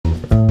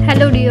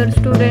dear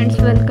students,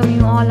 welcome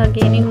you all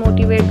again in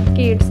Motivate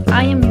Kids.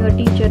 I am your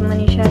teacher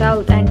Manisha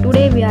Raut and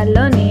today we are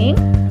learning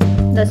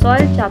the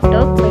soil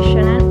chapter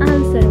question and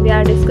answer. We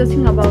are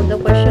discussing about the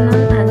question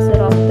and answer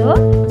of the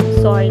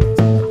soil.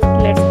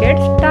 Let's get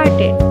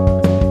started.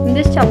 In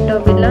this chapter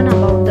we learn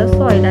about the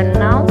soil and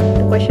now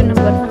the question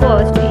number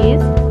first is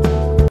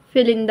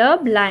fill in the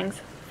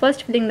blanks.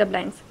 First filling the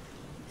blanks.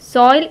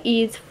 Soil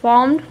is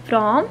formed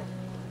from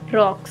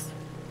rocks.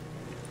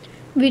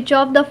 Which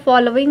of the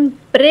following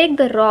break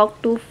the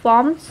rock to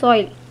form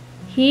soil?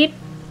 Heat,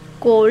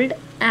 cold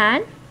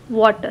and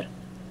water.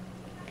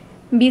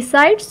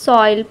 Besides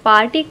soil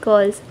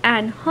particles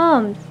and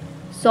humus,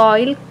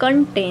 soil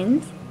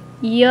contains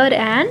air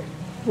and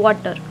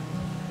water.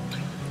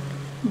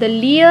 The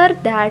layer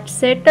that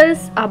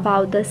settles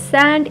above the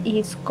sand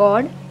is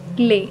called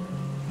clay.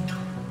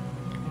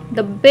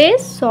 The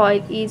best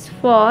soil is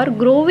for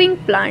growing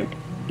plant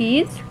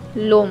is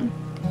loam.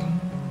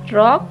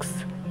 Rocks,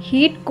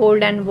 heat,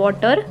 cold and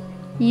water,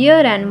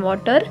 air and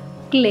water,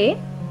 clay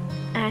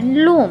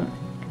and loam.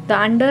 The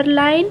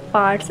underlined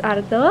parts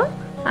are the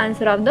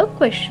answer of the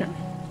question.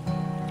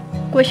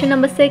 Question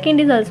number second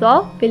is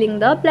also filling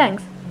the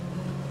blanks.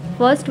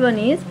 First one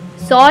is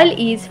soil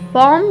is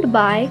formed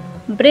by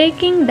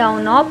breaking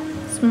down of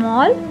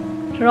small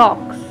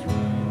rocks.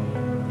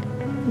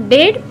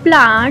 Dead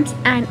plants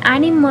and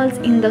animals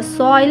in the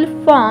soil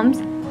forms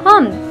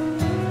humus.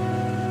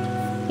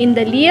 In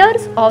the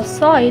layers of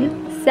soil,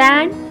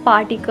 sand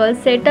particles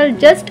settle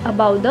just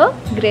above the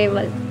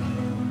gravel.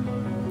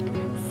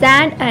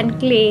 Sand and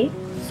clay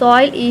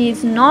soil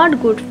is not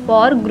good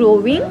for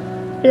growing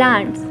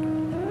plants.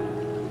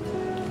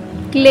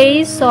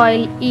 Clay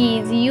soil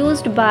is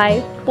used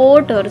by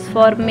potters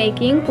for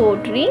making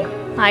pottery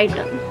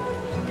items.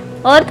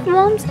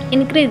 Earthworms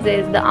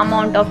increases the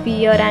amount of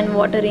air and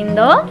water in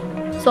the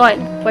soil.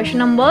 Question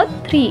number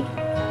 3.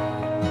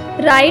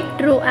 Write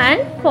true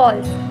and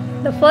false.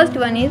 The first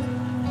one is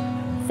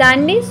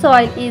sandy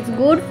soil is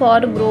good for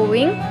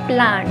growing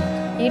plants.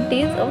 It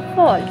is a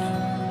false.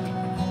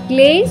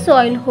 Clay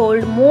soil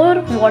hold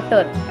more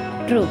water.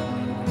 True.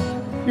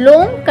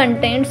 Loam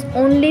contains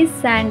only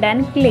sand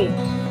and clay.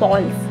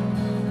 False.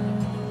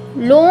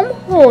 Loam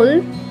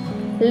holds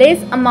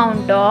less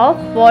amount of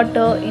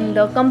water in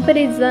the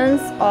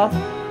comparisons of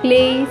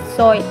clay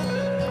soil.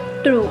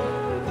 True.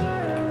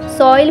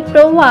 Soil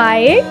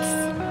provides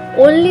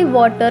only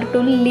water to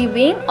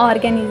living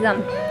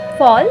organisms.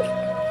 False.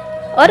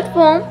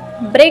 Earthworm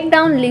break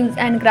down leaves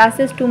and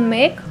grasses to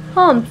make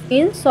humus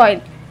in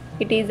soil.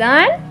 It is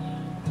an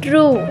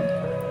true.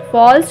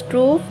 False,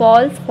 true,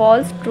 false,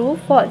 false, true,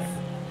 false.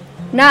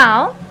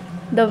 Now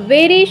the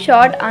very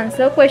short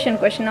answer question.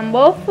 Question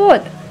number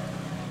 4.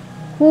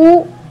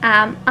 Who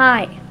am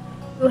I?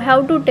 You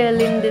have to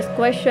tell in these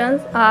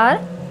questions are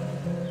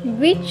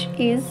which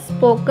is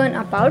spoken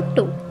about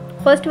to.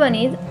 First one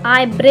is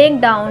I break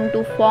down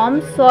to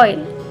form soil.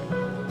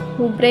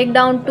 Who break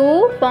down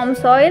to form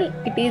soil?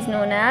 It is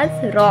known as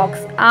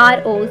rocks.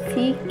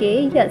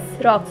 R-O-C-K-S.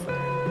 Rocks.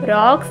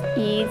 Rocks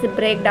is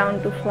break down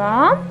to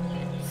form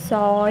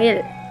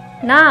soil.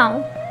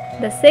 Now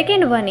the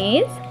second one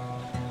is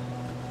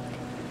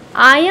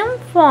I am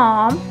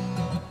form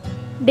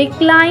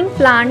decaying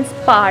plants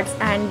parts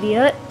and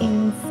their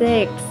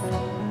insects,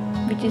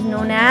 which is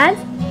known as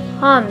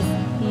humus.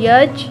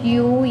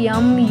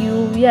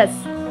 H-U-M-U-S.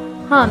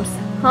 Humus.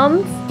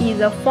 Humus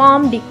is a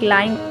form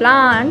decaying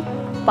plant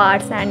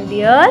parts and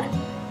their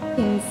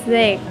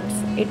insects.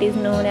 It is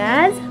known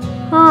as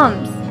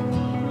humus.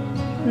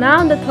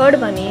 Now the third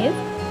one is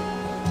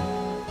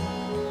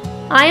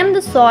I am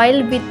the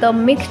soil with a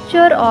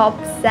mixture of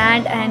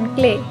sand and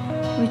clay.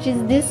 Which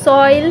is this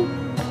soil?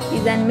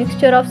 Is a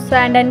mixture of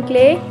sand and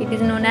clay. It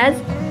is known as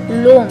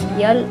loam.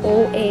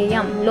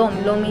 L-O-A-M.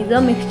 Loam. Loam is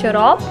a mixture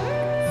of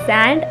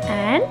sand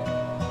and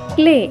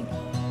clay.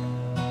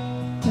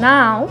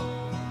 Now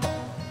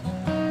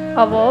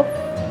our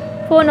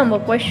 4 number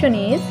question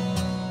is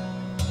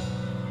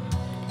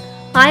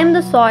I am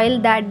the soil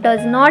that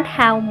does not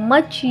have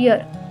much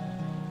air.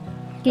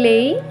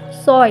 Clay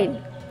soil.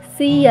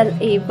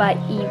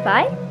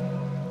 C-L-A-Y-E-Y.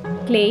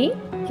 Clay.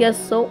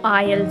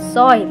 S-O-I-L.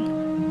 Soil.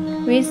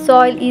 Which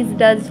soil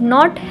does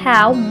not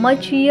have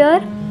much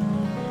air?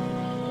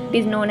 It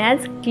is known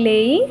as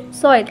clay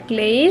soil.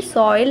 Clay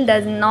soil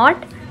does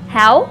not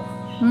have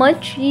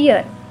much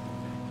air.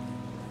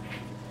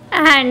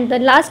 And the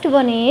last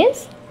one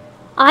is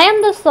I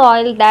am the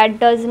soil that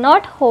does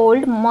not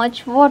hold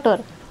much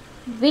water.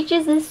 Which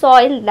is the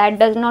soil that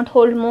does not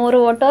hold more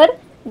water?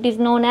 It is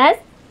known as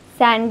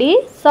sandy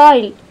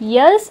soil.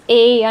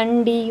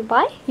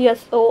 S-A-N-D-Y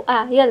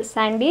S-O-I-L.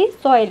 Sandy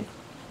soil,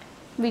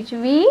 which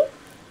we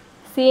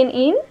seen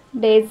in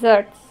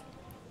deserts.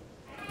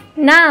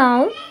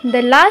 Now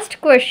the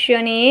last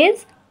question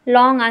is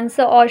long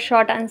answer or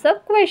short answer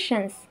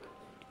questions.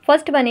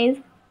 First one is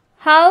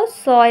how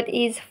soil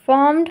is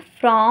formed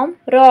from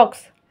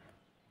rocks.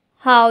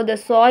 How the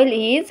soil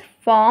is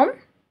formed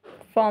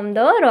from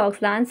the rocks.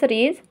 The answer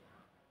is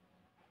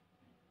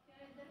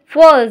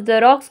first the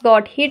rocks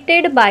got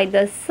heated by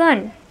the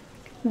sun.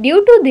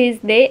 Due to this,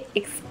 they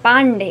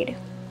expanded.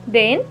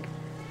 Then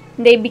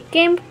they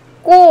became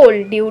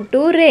cold due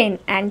to rain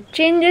and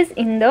changes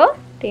in the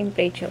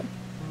temperature.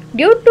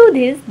 Due to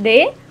this,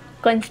 they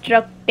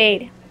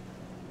constructed.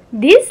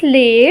 This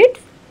leads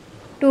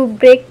to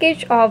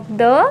breakage of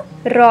the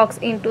rocks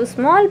into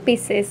small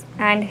pieces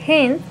and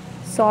hence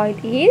soil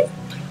is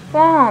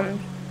formed.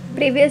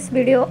 Previous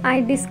video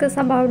I discussed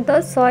about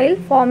the soil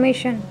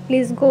formation.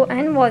 Please go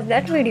and watch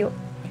that video.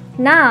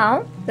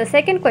 Now the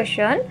second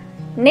question,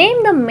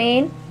 name the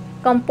main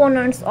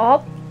components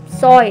of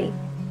soil.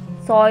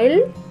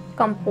 Soil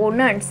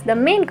components, the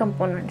main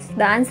components.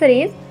 The answer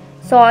is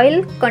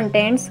soil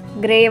contains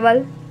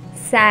gravel,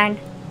 sand,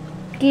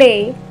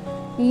 clay,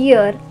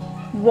 air,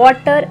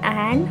 water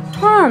and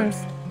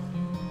humus.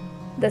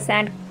 The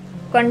sand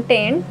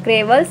contains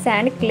gravel,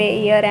 sand,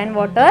 clay, air and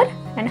water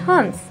and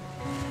humus.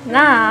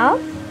 Now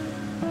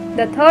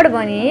the third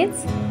one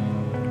is,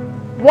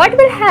 what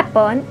will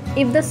happen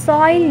if the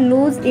soil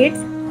loses its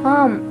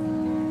hum?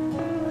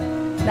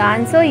 The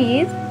answer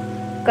is,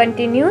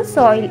 continuous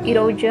soil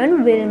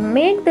erosion will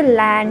make the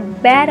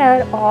land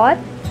barren or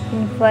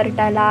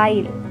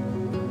infertile.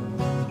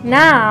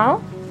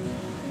 Now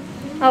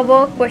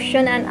our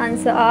question and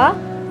answer are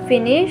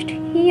finished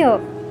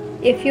here.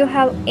 If you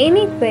have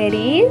any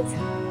queries,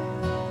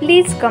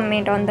 please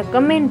comment on the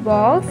comment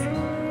box.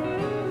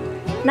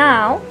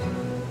 Now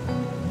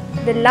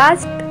the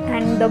last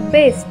and the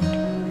best,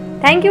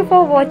 thank you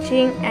for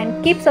watching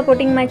and keep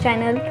supporting my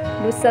channel.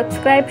 Do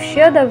subscribe,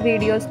 share the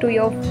videos to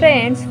your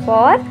friends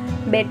for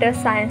better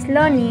science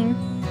learning.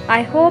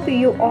 I hope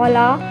you all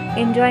are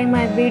enjoying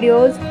my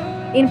videos.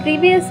 In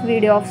previous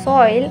video of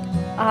soil,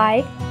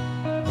 I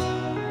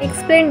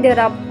explained there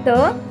of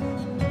the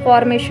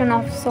formation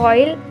of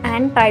soil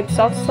and types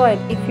of soil.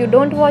 If you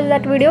don't watch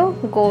that video,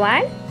 go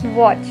and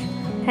watch.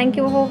 Thank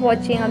you for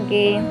watching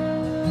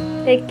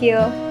again. Take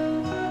care.